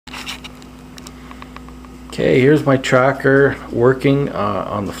Okay, here's my tracker working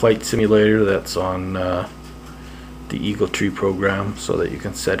on the flight simulator that's on the EagleTree program, so that you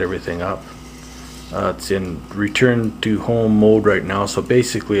can set everything up. It's in return to home mode right now, so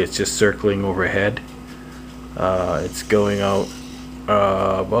basically it's just circling overhead. It's going out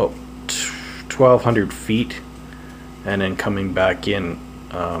about 1,200 feet and then coming back in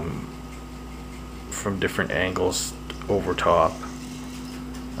from different angles over top.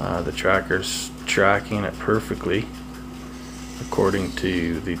 The tracker's tracking it perfectly according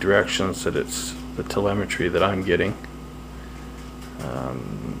to the directions that the telemetry that I'm getting.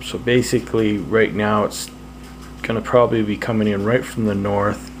 So basically right now it's gonna probably be coming in right from the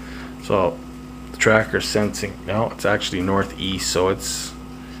north, so the tracker's sensing, no, it's actually northeast, so it's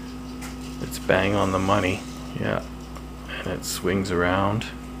bang on the money. Yeah, and it swings around.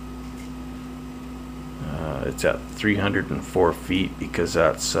 It's at 304 feet because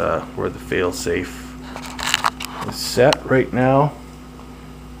that's where the fail-safe is set right now.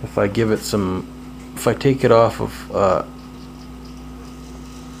 If I give it if I take it off of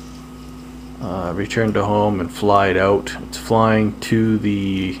return to home and fly it out, it's flying to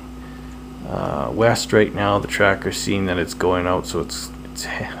the west right now. The tracker's seeing that it's going out, so it's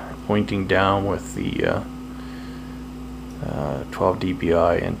pointing down with the 12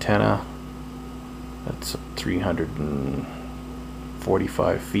 dBi antenna. That's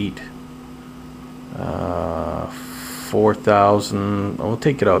 345 feet. 4,000. We'll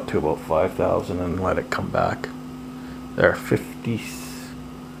take it out to about 5,000 and let it come back. There,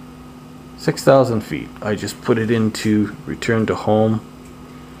 6,000 feet. I just put it into return to home,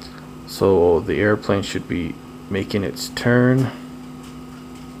 so the airplane should be making its turn.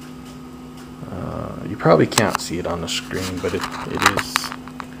 You probably can't see it on the screen, but it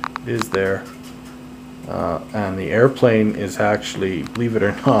is there. And the airplane is actually, believe it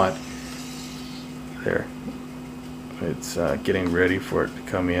or not, there. It's getting ready for it to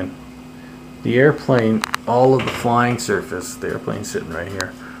come in. The airplane, all of the flying surface, the airplane's sitting right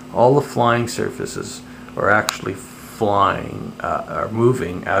here, all the flying surfaces are actually flying, are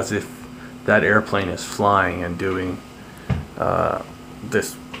moving as if that airplane is flying and doing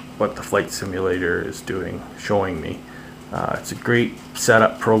what the flight simulator is doing, showing me. It's a great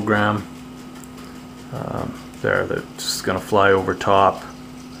setup program. There, that's just going to fly over top,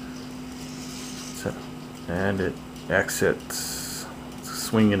 and it exits,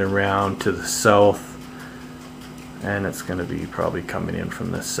 swinging around to the south, and it's going to be probably coming in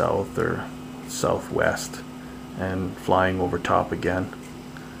from the south or southwest and flying over top again,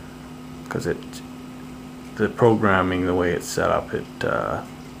 because the programming, the way it's set up, it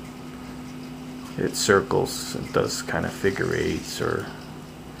circles, it does kind of figure eights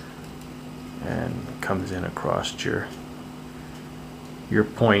and comes in across your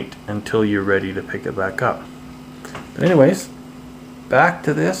point until you're ready to pick it back up. But anyways, back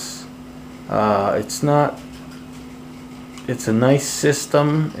to this. It's a nice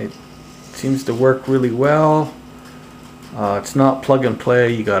system. It seems to work really well. It's not plug and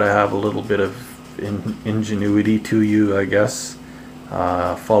play. You gotta have a little bit of ingenuity to you, I guess.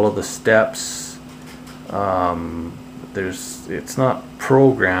 Follow the steps. It's not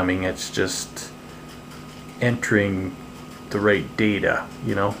programming, it's just entering the right data,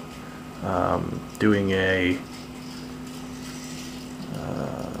 you know. Doing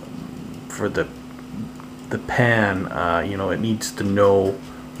for the pan, you know, it needs to know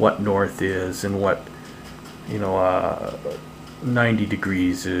what north is and what, you know, 90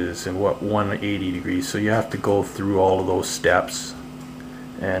 degrees is and what 180 degrees, so you have to go through all of those steps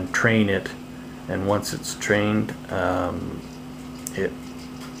and train it. And once it's trained, it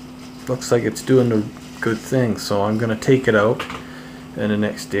looks like it's doing a good thing. So I'm going to take it out in the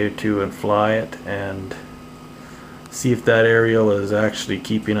next day or two and fly it and see if that aerial is actually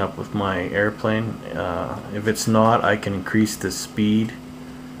keeping up with my airplane. If it's not, I can increase the speed.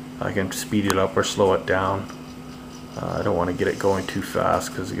 I can speed it up or slow it down. I don't want to get it going too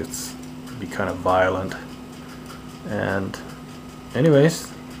fast because it'll be kind of violent. And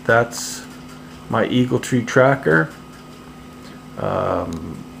anyways, that's my EagleTree tracker,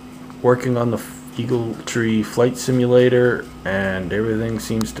 working on the EagleTree flight simulator, and everything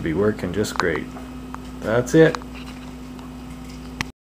seems to be working just great. That's it.